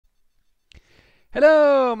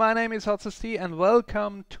Hello, my name is S2E2 and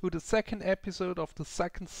welcome to the second episode of the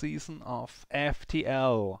second season of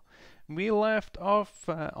FTL. We left off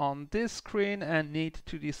on this screen and need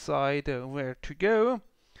to decide where to go.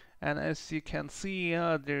 And as you can see,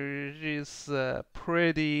 there is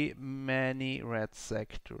pretty many red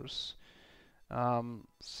sectors.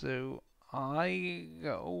 So I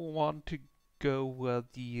want to go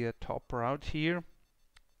the top route here.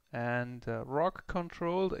 And rock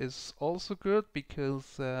control is also good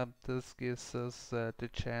because this gives us the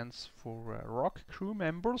chance for rock crew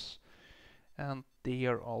members, and they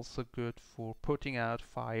are also good for putting out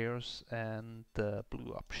fires and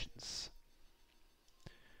blue options.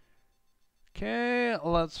 Okay,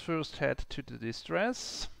 let's first head to the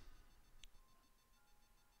distress.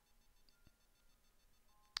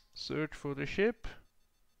 Search for the ship.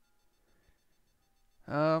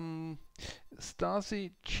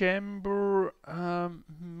 Stasi chamber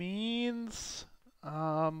means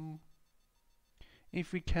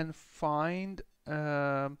if we can find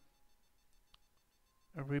a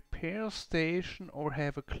repair station or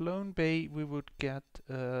have a clone bay, we would get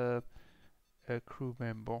a crew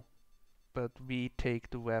member. But we take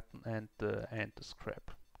the weapon and the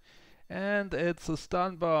scrap. And it's a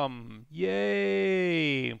stun bomb!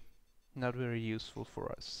 Yay! Not very useful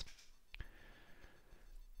for us.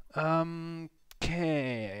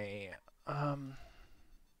 Okay. How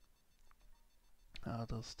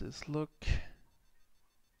does this look?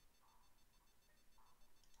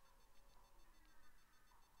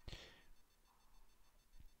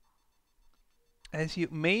 As you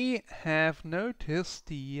may have noticed,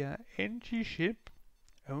 the Engi ship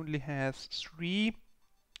only has 3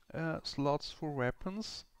 slots for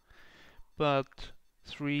weapons, but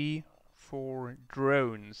 3 for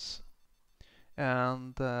drones.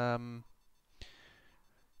 And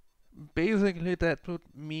basically that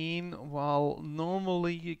would mean, while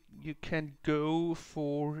normally you can go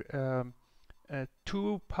for a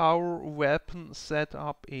 2 power weapon set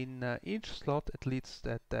up in each slot, at least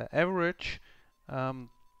at the average, and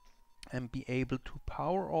be able to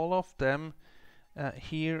power all of them.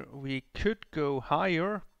 Here we could go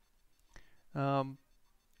higher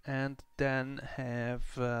and then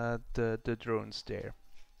have the drones there.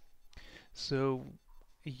 So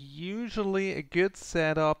usually a good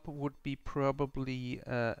setup would be probably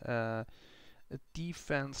a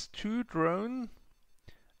defense 2 drone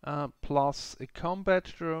plus a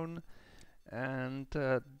combat drone, and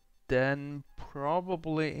then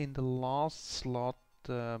probably in the last slot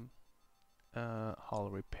hull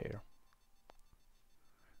repair.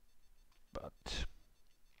 But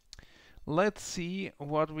let's see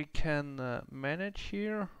what we can manage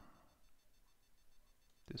here.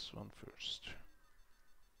 This one first.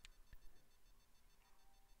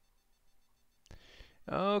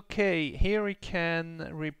 Okay, here we can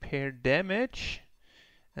repair damage,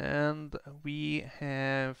 and we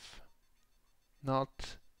have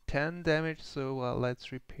not 10 damage, so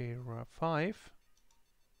let's repair 5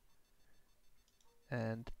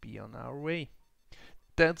 and be on our way.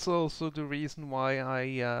 That's also the reason why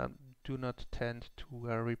I do not tend to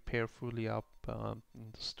repair fully up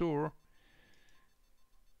in the store.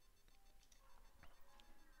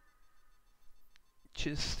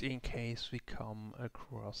 Just in case we come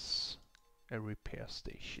across a repair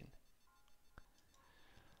station.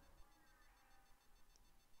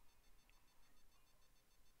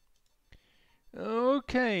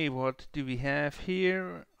 Okay, what do we have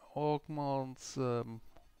here? Augments,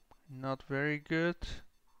 not very good.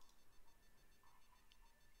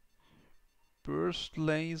 Burst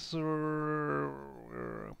laser.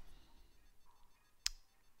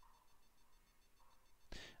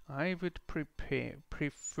 I would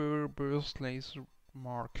prefer burst laser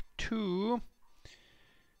Mark II.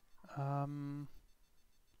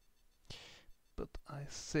 But I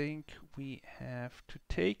think we have to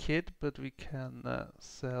take it, but we can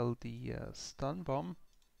sell the stun bomb.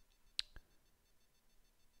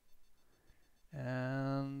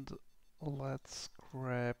 And let's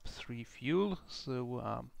grab 3 fuel.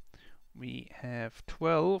 So we have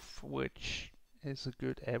 12, which is a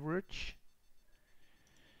good average.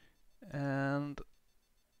 And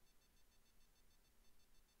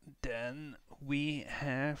then we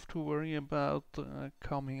have to worry about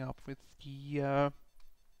coming up with the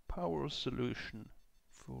power solution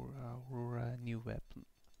for our new weapon.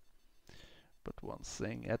 But one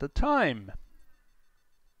thing at a time.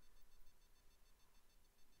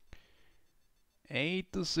 A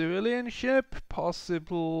civilian ship,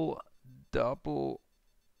 possible double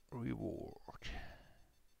reward.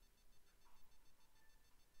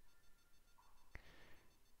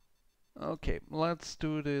 Okay, let's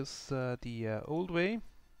do this the old way.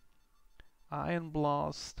 Iron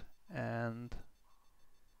Blast and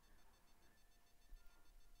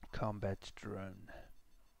combat drone.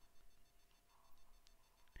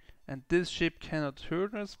 And this ship cannot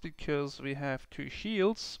hurt us because we have 2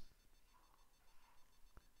 shields.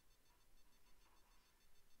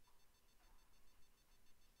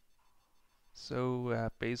 So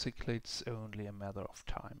basically it's only a matter of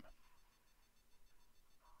time.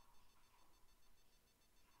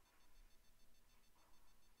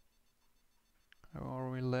 How are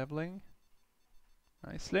we leveling?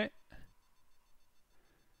 Nicely.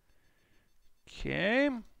 Okay.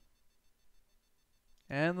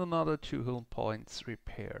 And another 2 hull points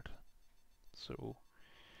repaired. So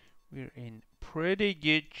we're in pretty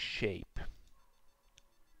good shape.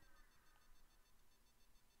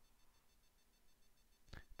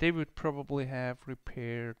 They would probably have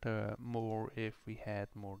repaired more if we had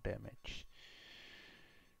more damage.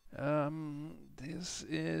 This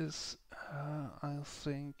is, I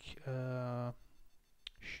think,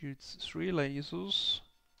 shoots 3 lasers.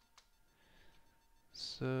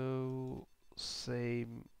 So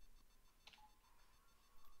same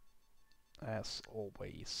as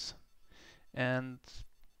always. And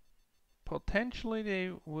potentially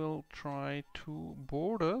they will try to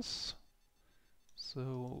board us.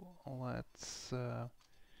 So let's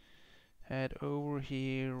head over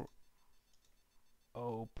here,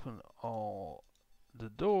 open all the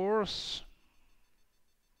doors.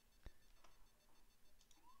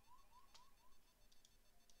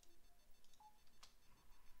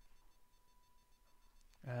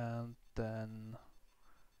 And then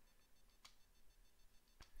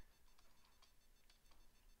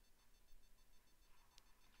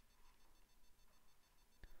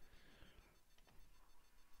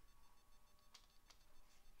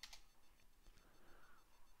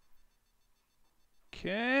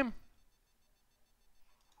okay.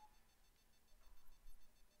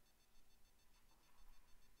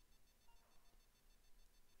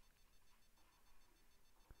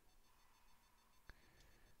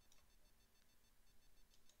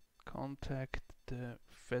 Contact the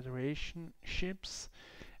Federation ships.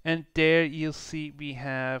 And there you see we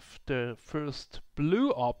have the first blue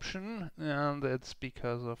option, and that's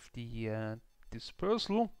because of the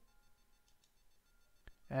dispersal.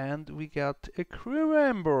 And we got a crew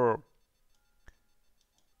member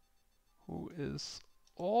who is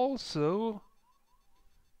also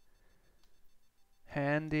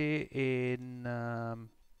handy in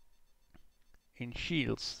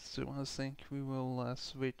shields. So I think we will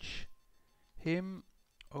switch him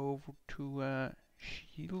over to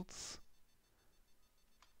shields.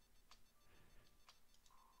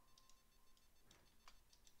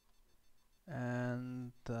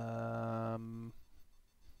 And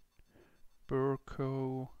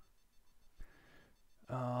Burko,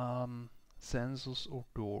 sensors or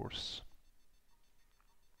doors.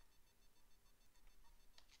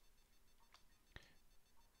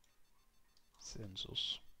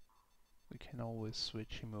 Sensors. We can always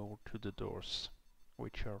switch him over to the doors,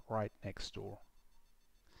 which are right next door.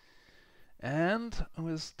 And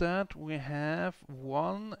with that we have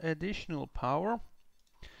 1 additional power.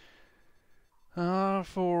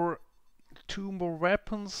 For 2 more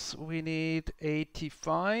weapons we need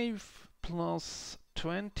 85 plus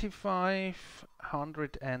 25,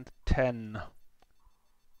 110,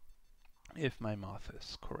 if my math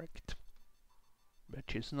is correct,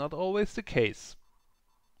 which is not always the case.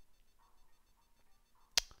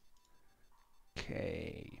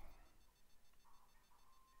 Okay.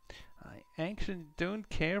 I actually don't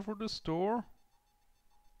care for the store,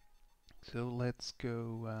 so let's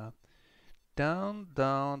go down,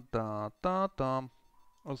 down, down, down, down,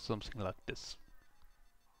 or something like this.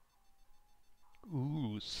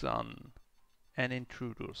 Ooh, sun and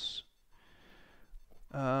intruders.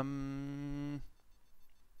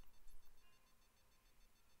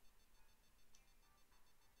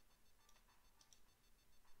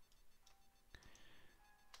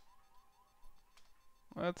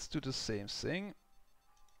 Let's do the same thing.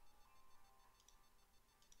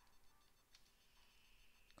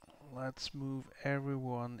 Let's move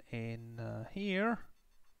everyone in here.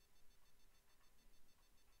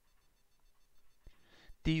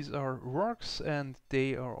 These are rocks and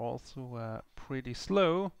they are also pretty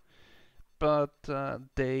slow, but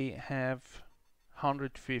they have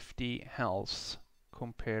 150 health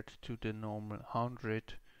compared to the normal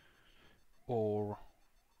 100 or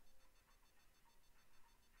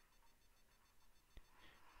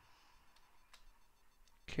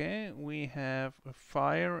okay, we have a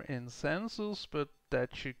fire and sensors, but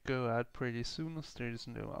that should go out pretty soon as there is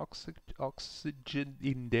no oxygen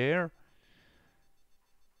in there.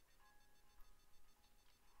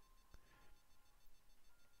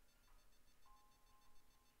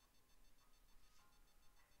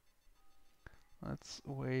 Let's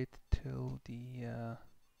wait till the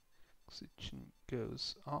oxygen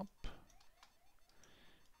goes up.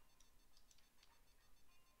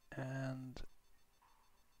 And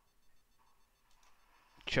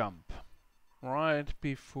jump right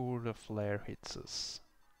before the flare hits us.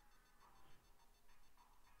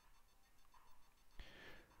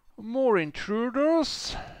 More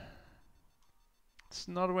intruders. It's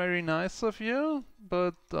not very nice of you,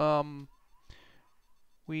 but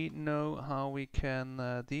we know how we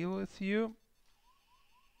can deal with you.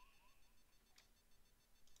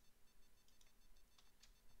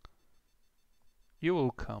 You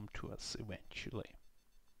will come to us eventually.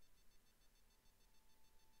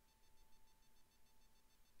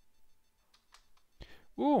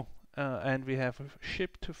 Ooh, and we have a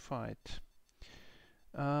ship to fight.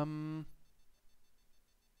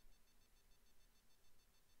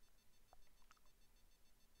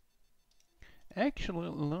 Actually,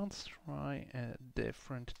 let's try a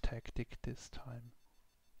different tactic this time.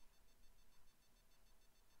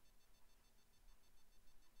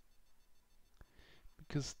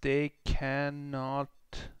 Because they cannot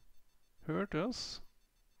hurt us.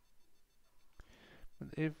 But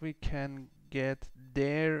if we can get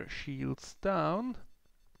their shields down,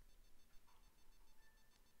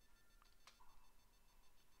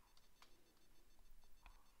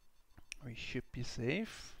 we should be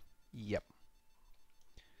safe. Yep.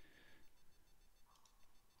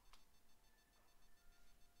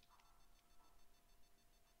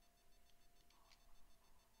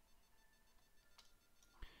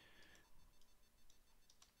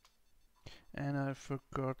 And I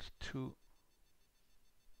forgot to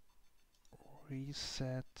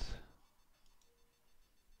reset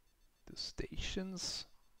the stations.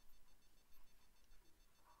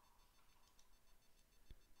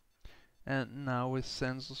 And now with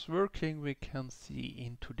sensors working, we can see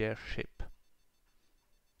into their ship.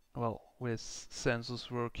 Well, with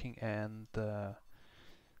sensors working and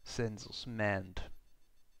sensors manned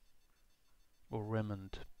or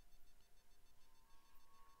remnant.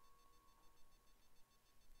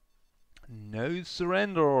 No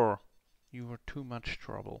surrender! You were too much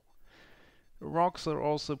trouble. The rocks are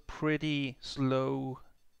also pretty slow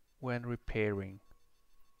when repairing.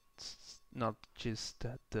 It's not just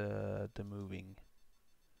that the moving.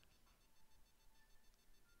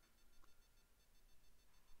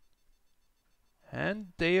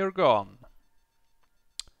 And they are gone.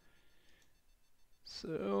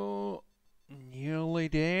 So nearly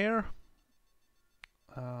there.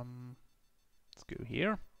 Let's go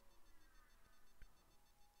here.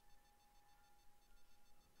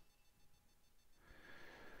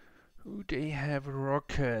 Oh, they have a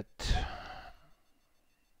rocket.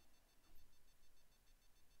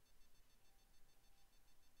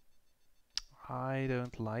 I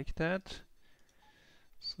don't like that.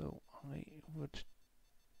 So I would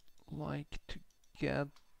like to get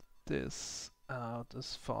this out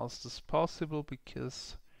as fast as possible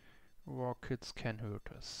because rockets can hurt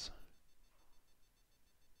us.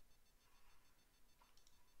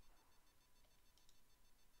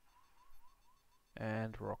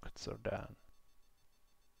 And rockets are down.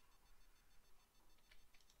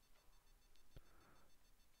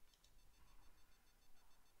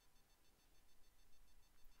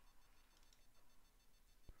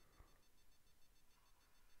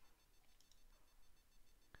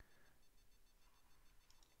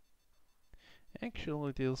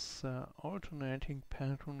 Actually, this alternating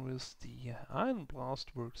pattern with the iron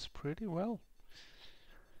blast works pretty well.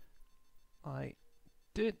 I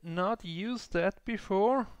did not use that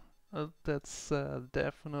before. That's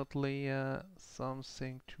definitely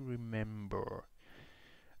something to remember.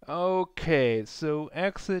 Okay, so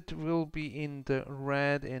exit will be in the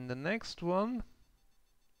red in the next one.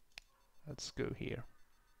 Let's go here.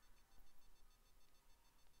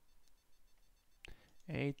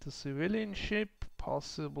 Aid the civilian ship,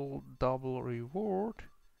 possible double reward.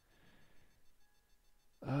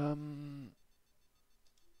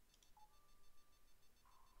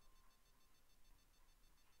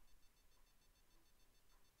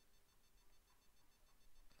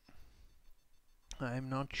 I'm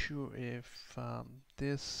not sure if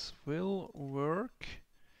this will work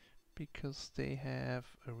because they have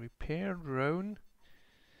a repair drone,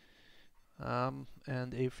 and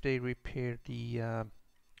if they repair the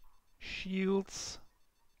shields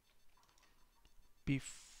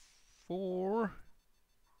before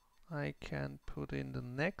I can put in the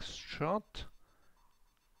next shot.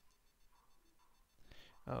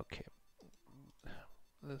 Okay,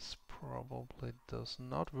 this probably does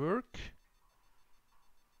not work.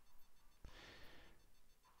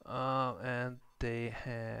 And they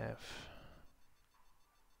have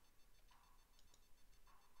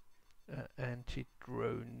an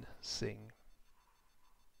anti-drone thing.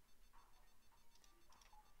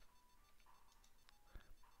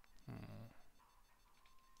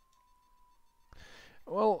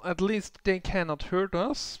 Well, at least they cannot hurt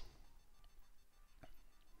us.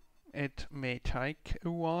 It may take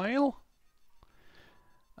a while.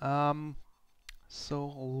 So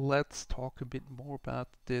let's talk a bit more about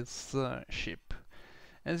this ship.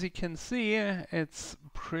 As you can see, it's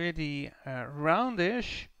pretty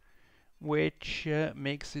roundish, which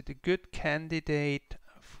makes it a good candidate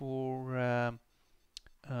for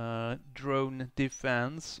drone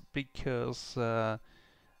defense, because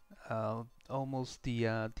almost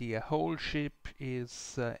the whole ship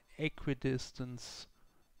is equidistant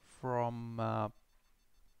from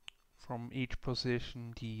each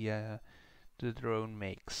position the drone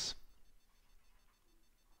makes.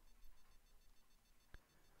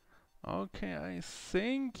 Okay, I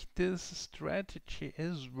think this strategy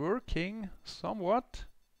is working somewhat.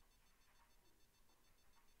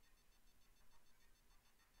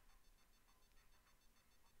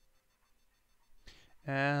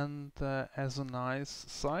 And as a nice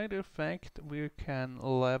side effect, we can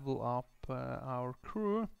level up our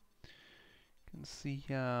crew. You can see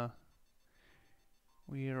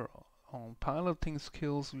we are on piloting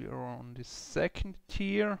skills, we are on the second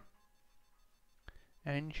tier.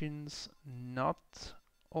 Engines not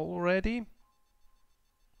already.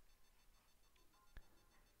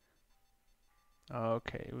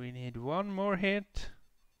 Okay, we need one more hit.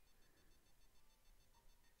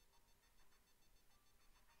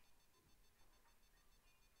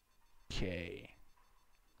 Okay.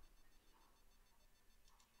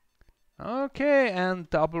 Okay, and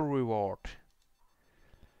double reward.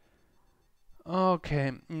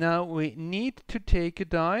 Okay, now we need to take a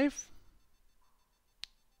dive.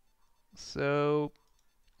 So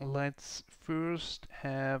let's first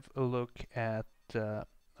have a look at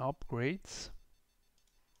upgrades.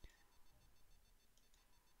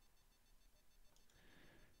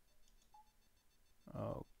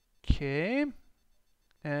 Okay,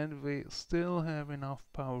 and we still have enough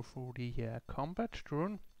power for the combat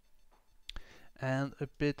drone and a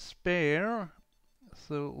bit spare,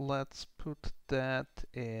 so let's put that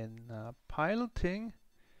in piloting,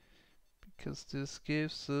 because this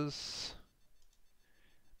gives us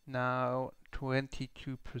now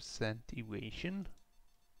 22% evasion,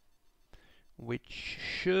 which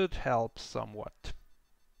should help somewhat.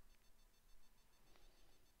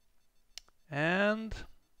 And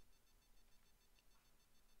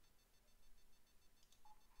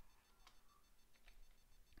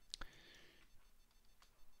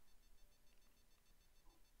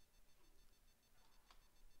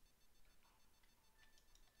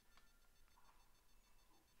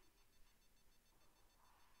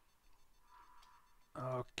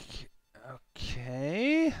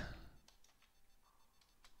okay.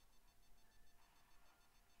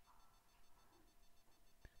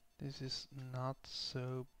 This is not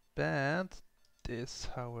so bad. This,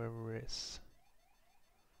 however, is.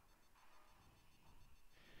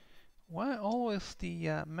 Why always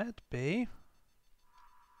the med bay?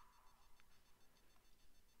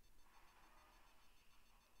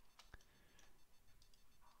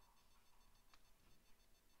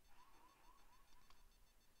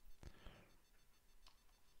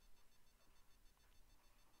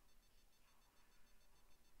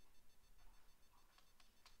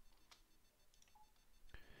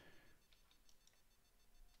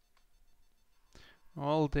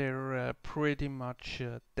 Well, they're pretty much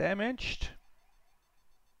damaged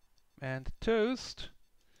and toast.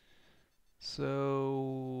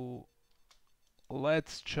 So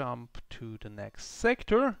let's jump to the next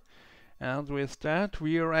sector. And with that,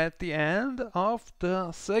 we are at the end of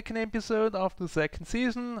the second episode of the second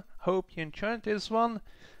season. Hope you enjoyed this one,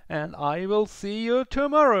 and I will see you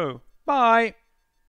tomorrow. Bye!